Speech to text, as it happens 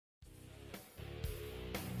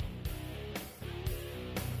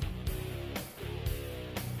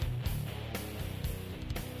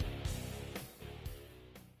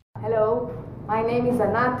name is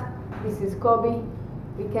Anat, this is Kobi.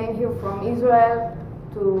 We came here from Israel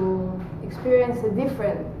to experience a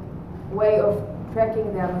different way of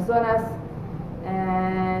trekking the Amazonas,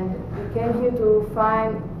 and we came here to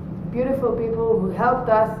find beautiful people who helped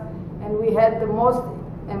us, and we had the most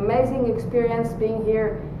amazing experience being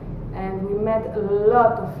here, and we met a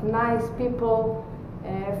lot of nice people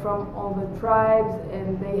from all the tribes,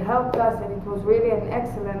 and they helped us, and it was really an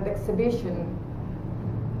excellent exhibition.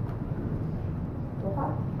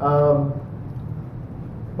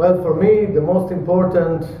 Well, for me, the most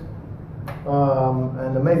important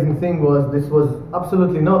and amazing thing was this was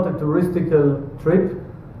absolutely not a touristical trip.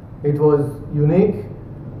 It was unique.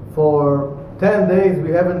 For 10 days we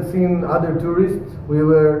haven't seen other tourists. We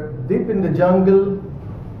were deep in the jungle.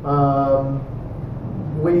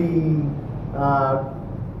 We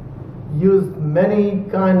used many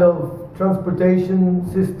kind of transportation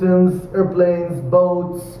systems, airplanes,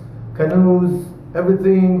 boats, canoes,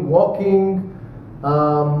 everything, walking.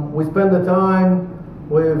 We spent the time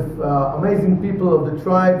with amazing people of the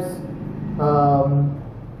tribes.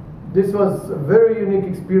 This was a very unique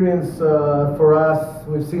experience for us.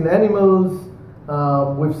 We've seen animals,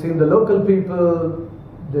 we've seen the local people,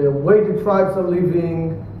 the way the tribes are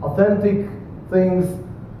living, authentic things.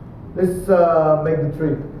 This made the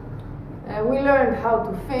trip. We learned how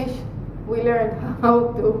to fish, we learned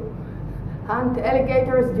how to hunt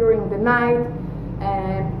alligators during the night,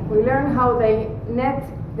 and we learned how they net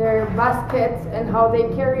their baskets and how they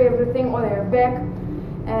carry everything on their back.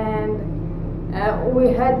 And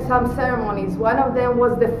we had some ceremonies. One of them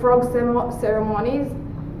was the frog ceremonies,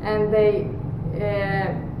 and they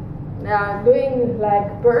are doing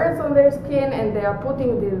like birds on their skin, and they are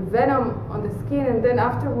putting the venom on the skin, and then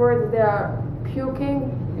afterwards they are puking,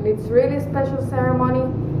 and it's really special ceremony.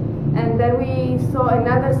 And then we saw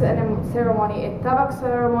another ceremony, a tabak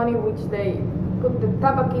ceremony, which they put the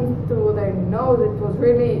tabak into their nose. It was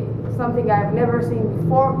really something I've never seen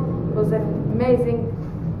before. It was an amazing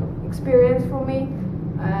experience for me.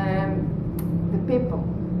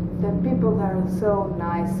 The people are so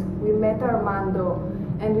nice. We met Armando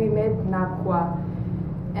and we met Nakwa,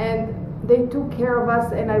 and they took care of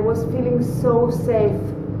us, and I was feeling so safe.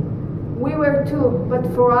 We were too, but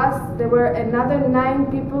for us there were another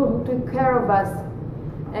 9 people who took care of us,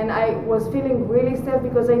 and I was feeling really safe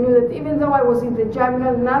because I knew that even though I was in the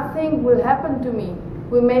jungle, nothing will happen to me.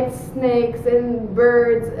 We met snakes and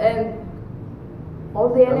birds and all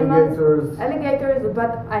the animals, alligators,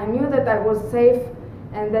 but I knew that I was safe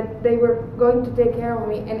and that they were going to take care of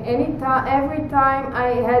me. And every time I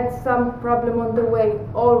had some problem on the way,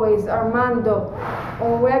 always Armando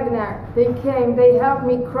or Wagner, they came, they helped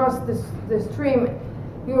me cross the stream.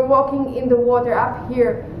 You were walking in the water up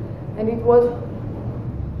here, and it was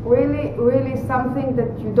really, really something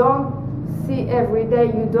that you don't see every day,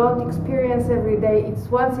 you don't experience every day. It's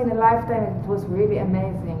once in a lifetime, and it was really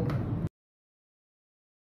amazing.